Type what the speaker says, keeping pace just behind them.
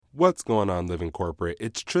What's going on, Living Corporate?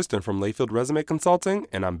 It's Tristan from Layfield Resume Consulting,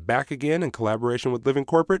 and I'm back again in collaboration with Living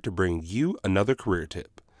Corporate to bring you another career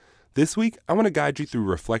tip. This week, I want to guide you through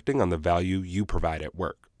reflecting on the value you provide at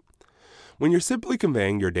work. When you're simply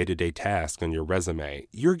conveying your day-to-day tasks on your resume,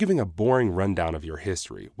 you're giving a boring rundown of your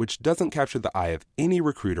history, which doesn't capture the eye of any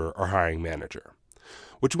recruiter or hiring manager.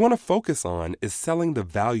 What you want to focus on is selling the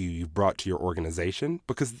value you've brought to your organization,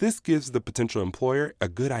 because this gives the potential employer a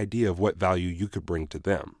good idea of what value you could bring to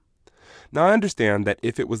them. Now, I understand that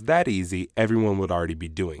if it was that easy, everyone would already be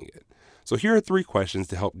doing it. So here are 3 questions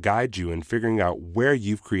to help guide you in figuring out where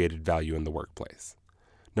you've created value in the workplace.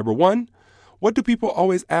 Number 1, what do people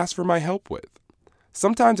always ask for my help with?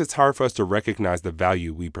 Sometimes it's hard for us to recognize the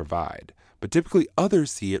value we provide, but typically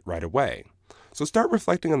others see it right away. So start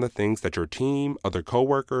reflecting on the things that your team, other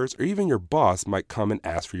coworkers, or even your boss might come and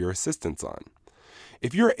ask for your assistance on.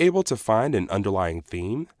 If you're able to find an underlying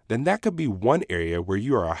theme, then that could be one area where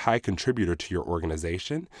you are a high contributor to your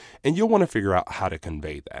organization, and you'll want to figure out how to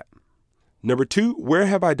convey that. Number 2, where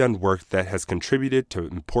have I done work that has contributed to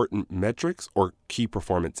important metrics or key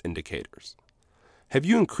performance indicators? Have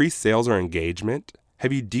you increased sales or engagement?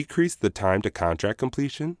 Have you decreased the time to contract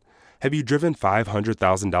completion? Have you driven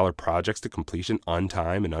 $500,000 projects to completion on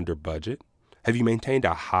time and under budget? Have you maintained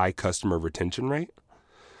a high customer retention rate?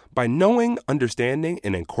 By knowing, understanding,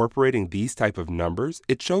 and incorporating these type of numbers,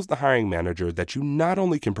 it shows the hiring manager that you not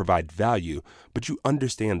only can provide value, but you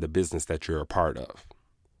understand the business that you're a part of.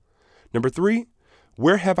 Number 3,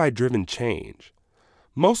 where have I driven change?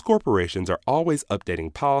 Most corporations are always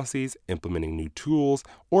updating policies, implementing new tools,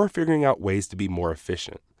 or figuring out ways to be more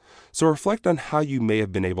efficient. So reflect on how you may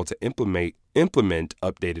have been able to implement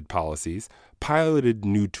updated policies, piloted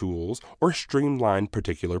new tools, or streamlined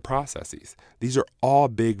particular processes. These are all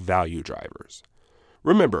big value drivers.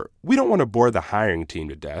 Remember, we don't want to bore the hiring team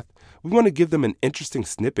to death. We want to give them an interesting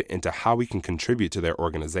snippet into how we can contribute to their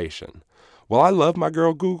organization. While I love my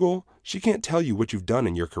girl Google, she can't tell you what you've done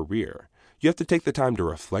in your career. You have to take the time to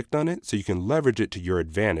reflect on it so you can leverage it to your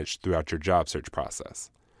advantage throughout your job search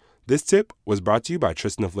process. This tip was brought to you by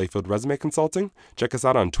Tristan of Layfield Resume Consulting. Check us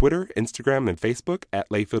out on Twitter, Instagram, and Facebook at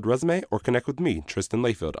Layfield Resume, or connect with me, Tristan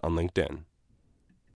Layfield, on LinkedIn.